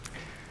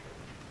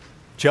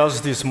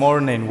Just this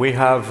morning, we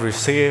have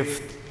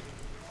received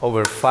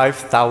over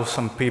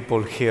 5,000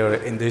 people here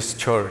in this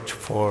church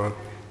for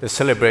the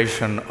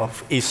celebration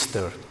of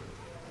Easter.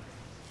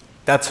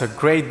 That's a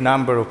great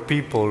number of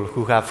people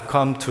who have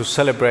come to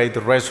celebrate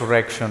the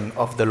resurrection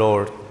of the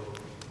Lord.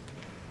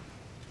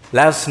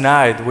 Last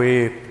night,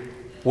 we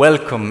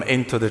welcomed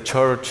into the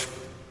church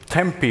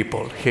 10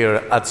 people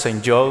here at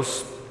St.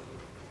 Joe's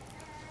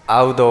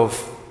out of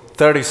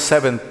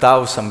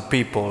 37,000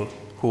 people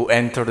who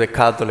enter the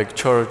Catholic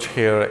Church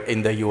here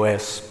in the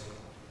U.S.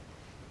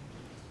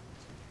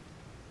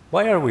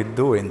 Why are we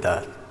doing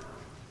that?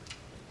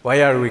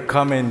 Why are we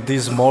coming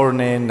this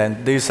morning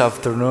and this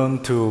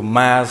afternoon to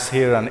Mass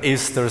here on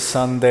Easter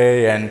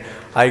Sunday? And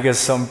I guess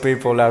some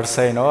people are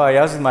saying, I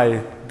asked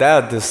my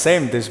dad the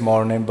same this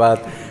morning, but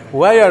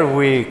why are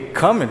we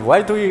coming?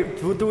 Why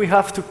do we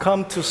have to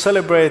come to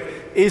celebrate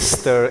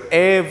Easter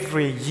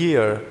every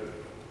year?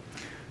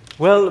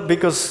 Well,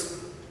 because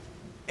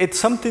it's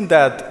something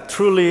that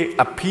truly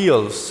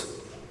appeals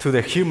to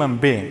the human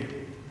being.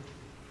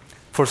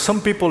 For some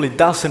people, it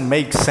doesn't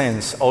make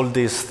sense, all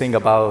this thing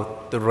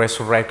about the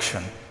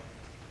resurrection.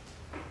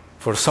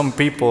 For some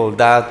people,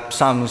 that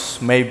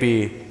sounds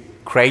maybe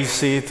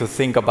crazy to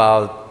think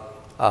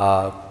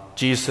about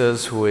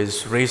Jesus who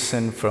is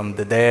risen from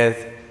the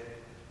dead.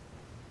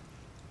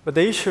 But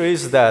the issue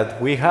is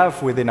that we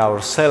have within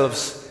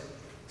ourselves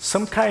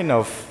some kind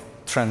of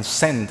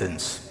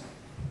transcendence.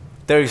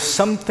 There is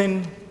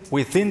something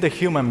within the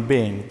human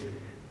being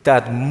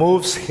that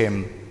moves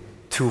him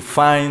to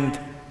find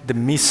the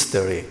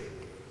mystery.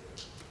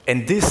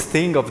 And this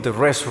thing of the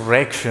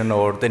resurrection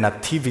or the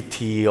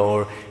nativity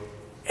or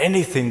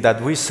anything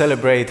that we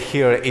celebrate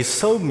here is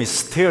so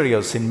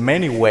mysterious in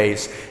many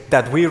ways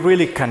that we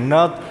really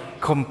cannot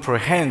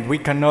comprehend, we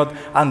cannot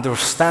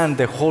understand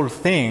the whole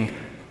thing.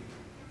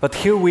 But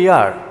here we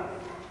are,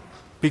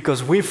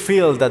 because we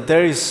feel that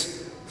there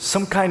is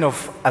some kind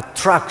of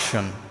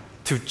attraction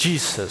to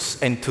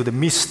Jesus and to the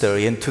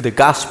mystery and to the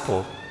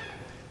gospel.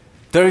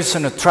 There is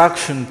an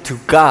attraction to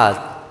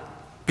God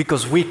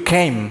because we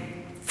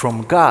came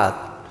from God.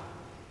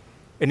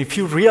 And if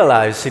you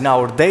realize in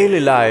our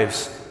daily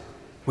lives,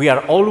 we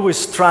are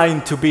always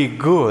trying to be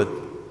good,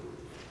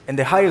 and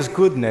the highest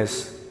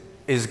goodness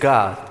is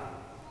God.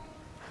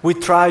 We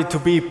try to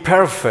be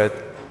perfect,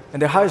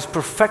 and the highest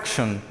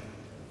perfection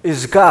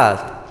is God.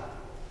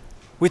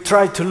 We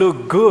try to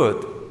look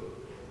good,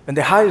 and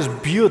the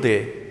highest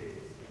beauty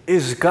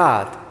is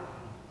God.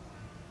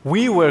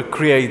 We were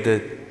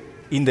created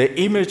in the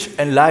image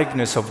and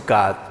likeness of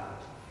God.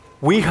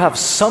 We have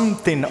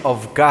something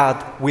of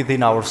God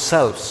within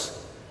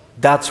ourselves.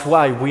 That's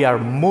why we are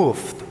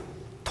moved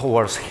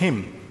towards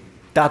Him.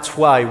 That's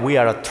why we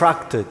are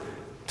attracted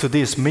to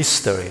this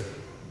mystery.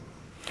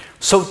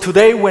 So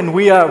today when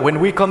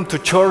we come to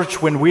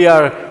church, when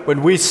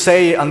we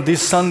say on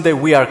this Sunday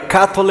we are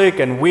Catholic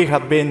and we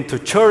have been to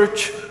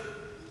church,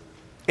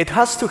 it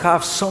has to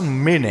have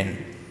some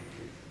meaning.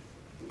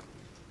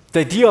 The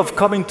idea of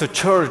coming to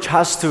church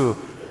has to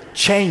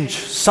change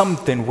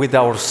something with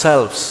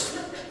ourselves.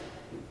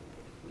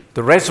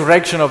 The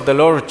resurrection of the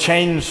Lord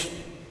changed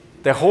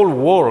the whole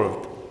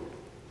world.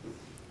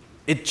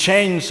 It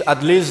changed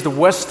at least the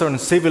Western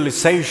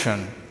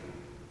civilization.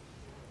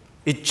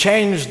 It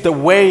changed the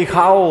way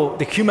how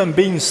the human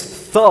beings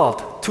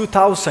thought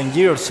 2,000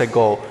 years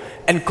ago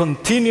and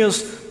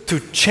continues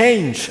to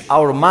change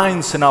our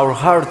minds and our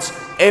hearts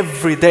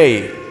every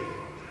day.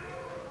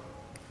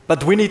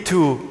 But we need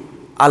to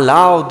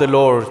allow the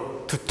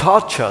Lord to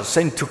touch us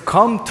and to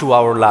come to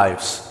our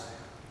lives.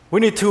 We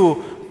need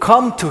to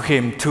come to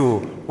Him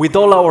too with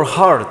all our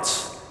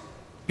hearts,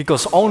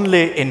 because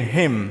only in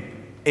Him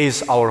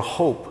is our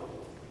hope.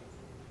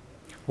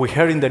 We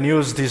heard in the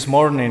news this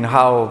morning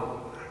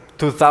how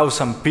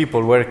 2,000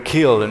 people were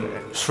killed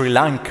in Sri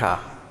Lanka.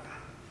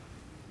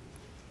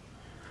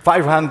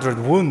 500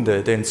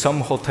 wounded in some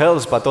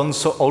hotels, but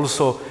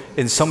also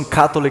in some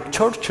Catholic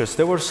churches.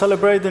 They were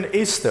celebrating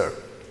Easter.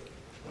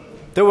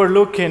 They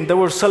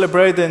were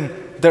celebrating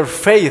their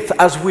faith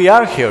as we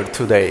are here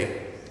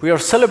today. We are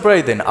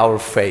celebrating our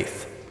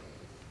faith.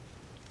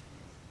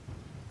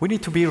 We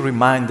need to be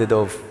reminded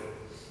of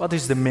what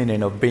is the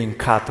meaning of being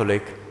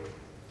Catholic.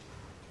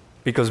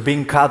 Because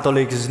being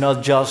Catholic is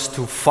not just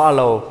to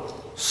follow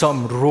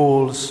some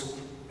rules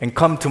and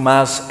come to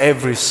Mass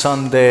every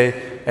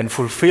Sunday and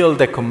fulfill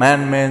the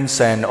commandments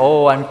and,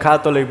 I'm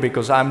Catholic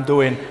because I'm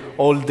doing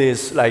all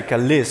this like a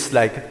list,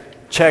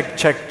 like check,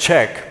 check,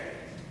 check.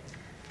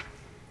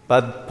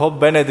 But Pope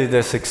Benedict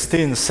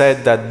XVI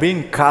said that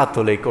being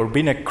Catholic or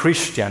being a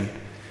Christian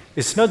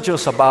is not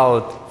just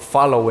about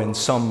following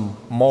some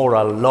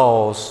moral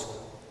laws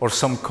or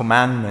some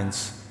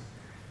commandments,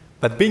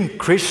 but being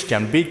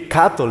Christian, being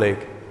Catholic,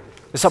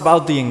 is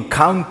about the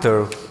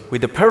encounter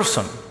with the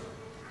person.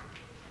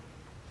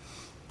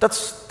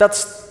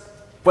 That's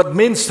what it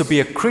means to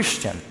be a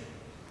Christian,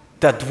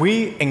 that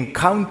we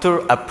encounter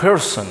a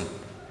person,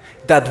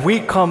 that we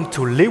come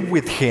to live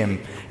with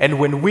Him, and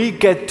when we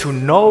get to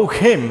know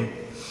Him,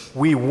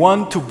 we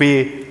want to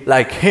be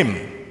like Him.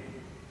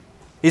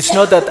 It's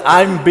not that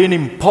I'm being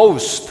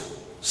imposed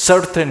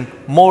certain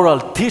moral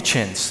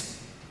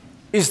teachings.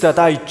 It's that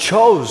I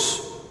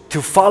chose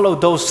to follow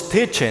those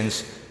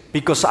teachings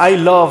because I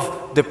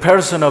love the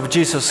person of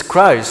Jesus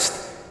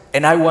Christ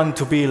and I want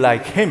to be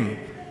like Him,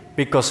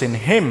 because in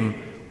Him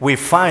we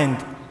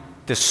find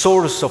the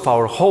source of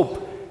our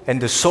hope and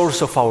the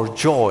source of our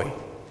joy.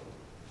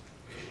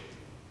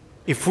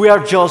 If we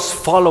are just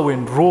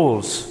following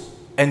rules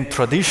and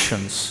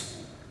traditions,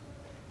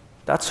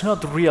 that's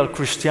not real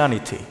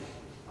Christianity.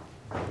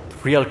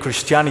 Real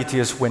Christianity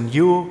is when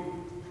you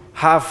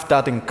have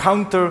that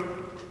encounter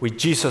with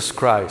Jesus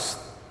Christ.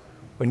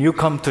 When you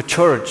come to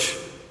church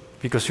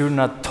because you're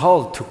not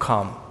told to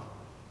come.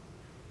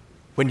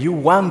 When you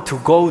want to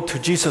go to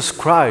Jesus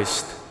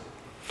Christ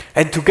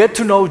and to get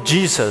to know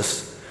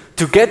Jesus,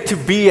 to get to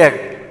be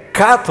a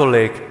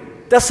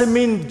Catholic, doesn't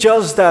mean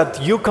just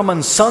that you come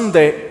on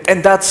Sunday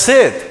and that's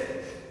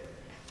it.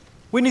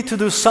 We need to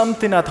do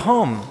something at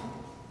home.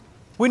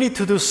 We need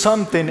to do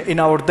something in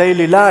our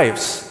daily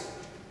lives.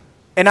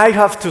 And I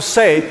have to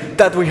say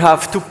that we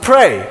have to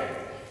pray.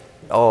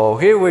 Oh,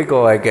 here we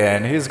go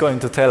again. He's going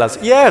to tell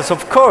us, yes,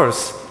 of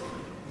course,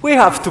 we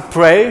have to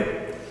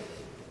pray,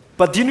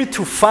 but you need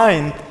to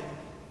find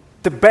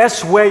the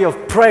best way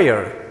of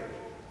prayer,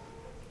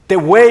 the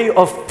way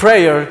of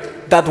prayer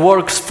that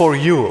works for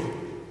you.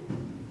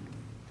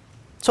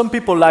 Some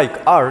people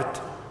like art.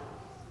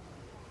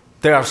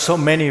 There are so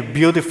many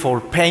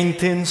beautiful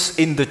paintings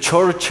in the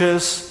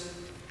churches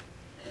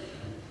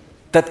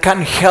that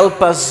can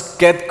help us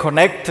get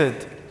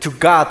connected to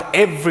God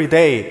every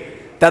day.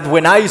 That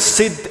when I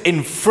sit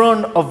in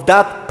front of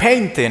that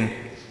painting,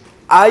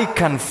 I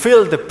can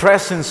feel the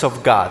presence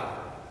of God.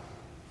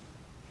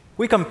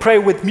 We can pray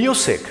with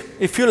music.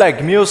 If you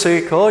like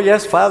music, oh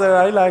yes, Father,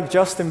 I like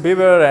Justin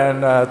Bieber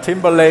and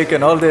Timberlake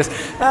and all this.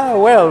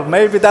 Well,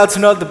 maybe that's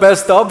not the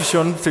best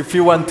option if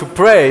you want to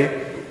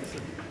pray.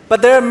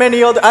 But there are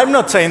many other. I'm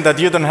not saying that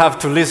you don't have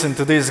to listen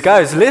to these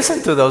guys.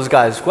 Listen to those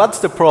guys. What's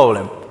the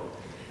problem?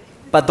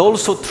 But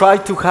also try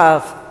to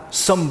have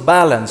some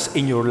balance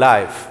in your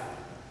life.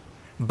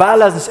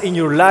 Balance in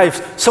your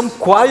life, some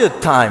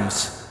quiet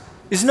times.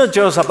 It's not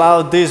just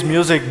about this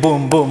music,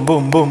 boom, boom,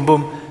 boom, boom,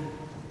 boom.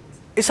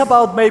 It's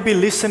about maybe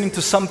listening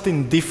to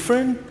something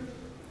different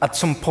at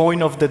some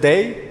point of the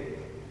day.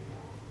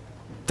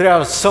 There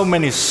are so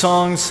many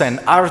songs and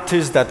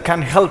artists that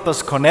can help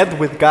us connect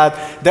with God.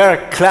 There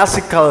are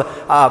classical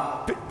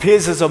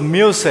pieces of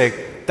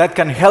music that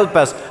can help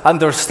us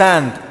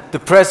understand the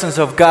presence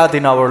of God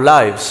in our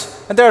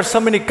lives. And there are so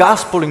many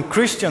gospel and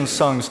Christian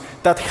songs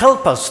that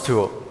help us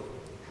too.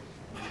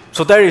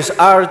 So there is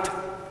art,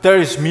 there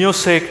is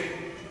music,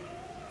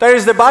 there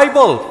is the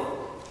Bible.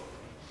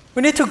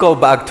 We need to go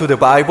back to the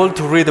Bible,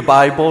 to read the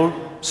Bible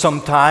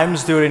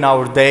sometimes during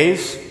our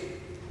days.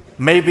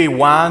 Maybe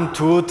 1,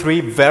 2,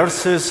 3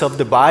 verses of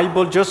the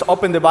Bible. Just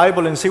open the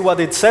Bible and see what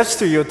it says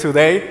to you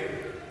today.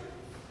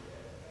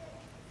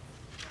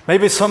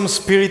 Maybe some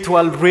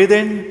spiritual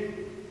reading.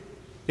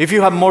 If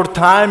you have more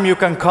time, you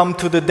can come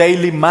to the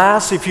daily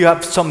Mass. If you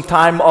have some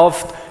time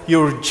off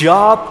your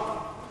job.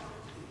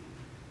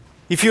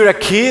 If you're a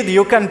kid,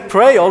 you can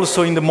pray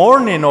also in the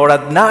morning or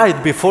at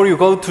night before you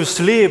go to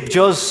sleep.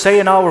 Just say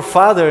an Our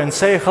Father and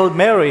say Hail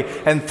Mary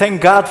and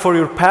thank God for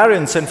your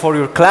parents and for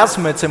your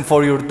classmates and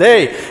for your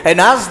day. And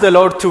ask the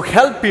Lord to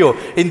help you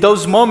in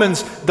those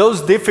moments,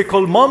 those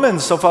difficult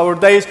moments of our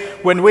days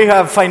when we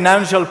have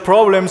financial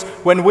problems,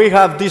 when we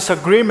have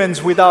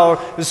disagreements with our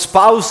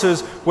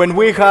spouses, when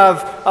we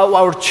have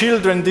our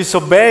children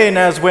disobeying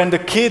us, when the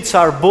kids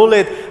are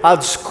bullied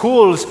at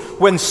schools,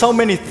 when so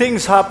many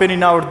things happen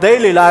in our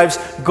daily lives.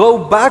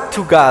 Go back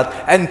to God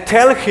and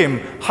tell Him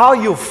how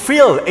you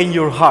feel in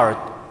your heart.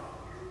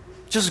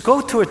 Just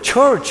go to a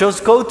church,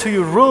 just go to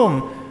your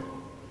room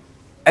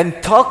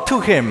and talk to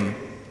Him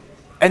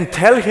and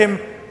tell Him,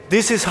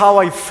 this is how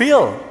I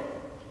feel.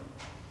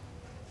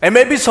 And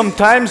maybe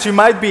sometimes you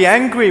might be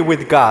angry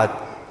with God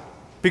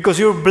because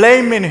you're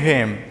blaming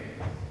Him.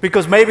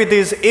 Because maybe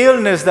this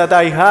illness that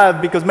I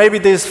have, because maybe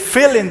this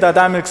feeling that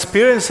I'm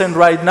experiencing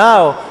right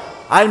now,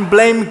 I'm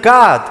blaming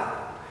God.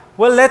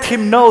 Well, let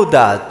Him know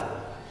that.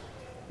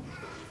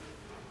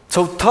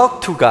 So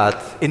talk to God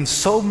in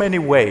so many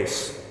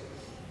ways,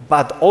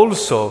 but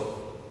also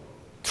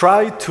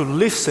try to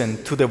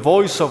listen to the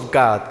voice of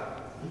God,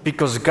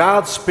 because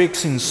God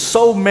speaks in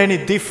so many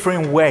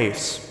different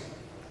ways.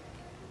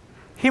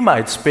 He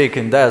might speak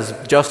in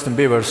that Justin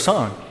Bieber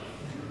song.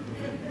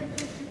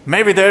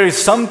 Maybe there is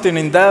something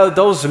in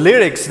those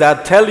lyrics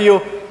that tell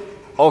you,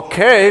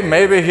 okay,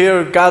 maybe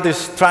here God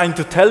is trying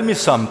to tell me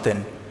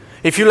something.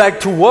 If you like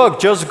to walk,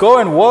 just go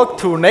and walk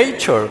through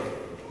nature.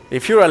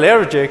 If you're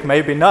allergic,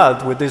 maybe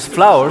not with these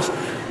flowers,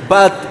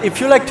 but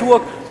if you like to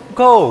walk,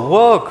 go,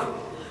 walk.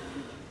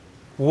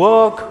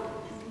 Walk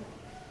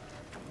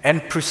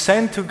and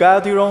present to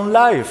God your own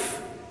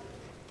life.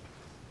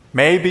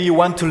 Maybe you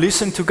want to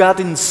listen to God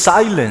in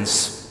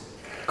silence.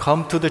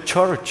 Come to the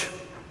church.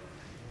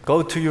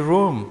 Go to your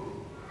room.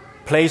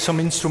 Play some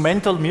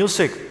instrumental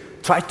music.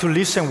 Try to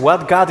listen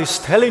what God is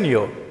telling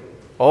you.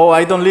 Oh,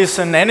 I don't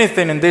listen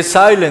anything in this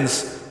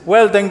silence.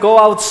 Well, then go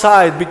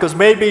outside, because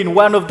maybe in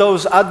one of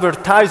those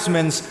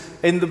advertisements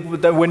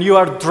when you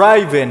are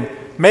driving,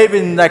 maybe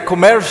in a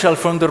commercial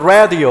from the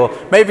radio,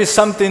 maybe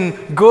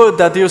something good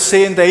that you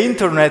see in the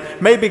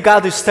internet, maybe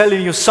God is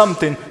telling you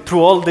something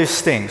through all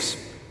these things.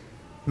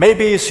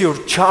 Maybe it's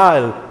your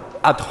child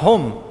at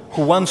home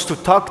who wants to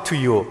talk to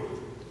you.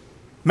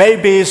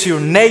 Maybe it's your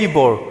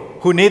neighbor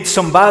who needs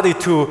somebody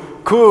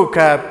to cook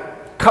a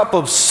cup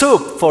of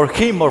soup for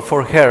him or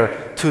for her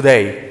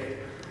today.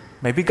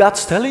 Maybe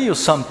God's telling you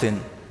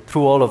something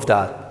through all of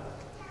that.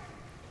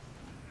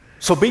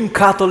 So being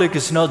Catholic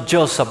is not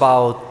just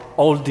about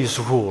all these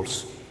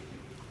rules.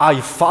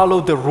 I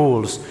follow the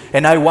rules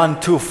and I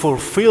want to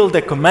fulfill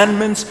the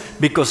commandments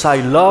because I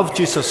love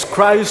Jesus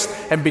Christ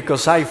and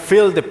because I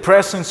feel the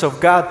presence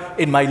of God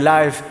in my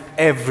life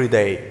every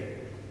day.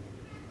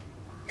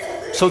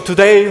 So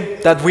today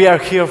that we are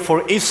here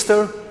for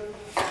Easter,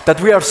 that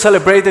we are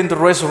celebrating the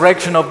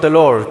resurrection of the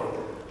Lord,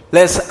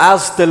 let's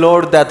ask the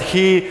Lord that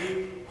He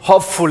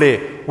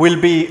hopefully will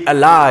be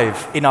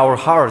alive in our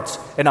hearts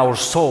and our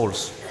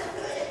souls.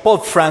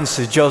 Pope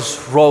Francis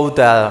just wrote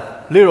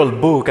a little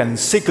book, an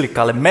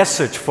encyclical, a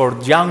message for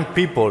young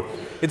people.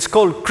 It's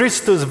called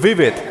Christus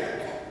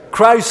Vivit.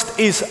 Christ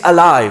is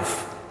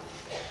alive.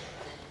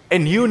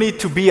 And you need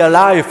to be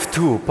alive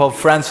too, Pope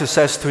Francis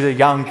says to the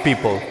young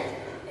people.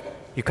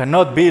 You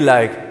cannot be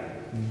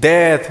like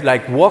dead,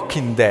 like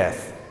walking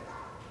death.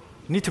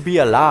 You need to be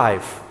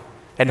alive.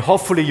 And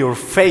hopefully your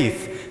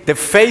faith, the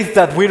faith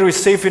that we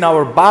receive in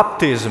our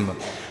baptism.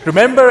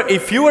 Remember,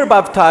 if you were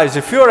baptized,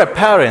 if you're a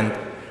parent,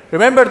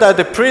 remember that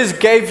the priest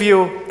gave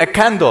you a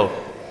candle.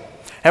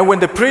 And when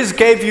the priest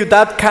gave you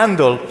that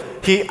candle,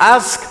 he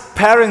asked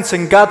parents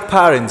and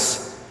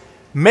godparents,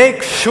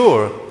 make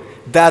sure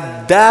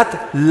that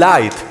that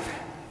light,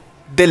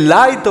 the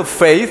light of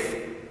faith,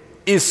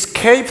 is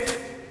kept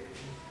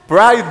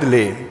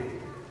brightly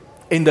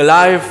in the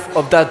life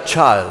of that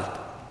child.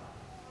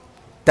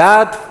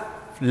 That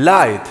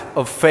light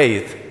of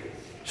faith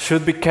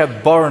should be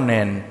kept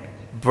burning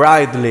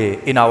brightly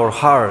in our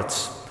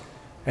hearts.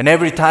 And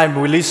every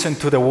time we listen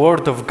to the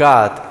Word of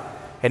God,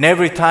 and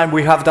every time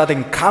we have that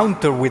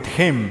encounter with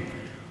Him,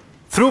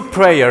 through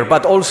prayer,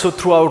 but also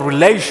through our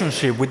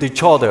relationship with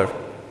each other,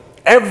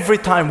 every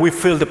time we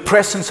feel the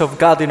presence of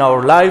God in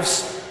our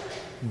lives,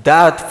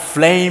 that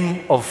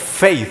flame of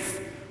faith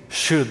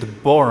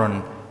should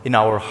burn in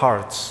our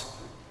hearts.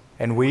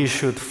 And we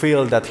should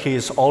feel that He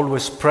is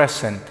always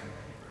present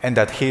and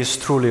that He is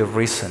truly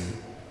risen.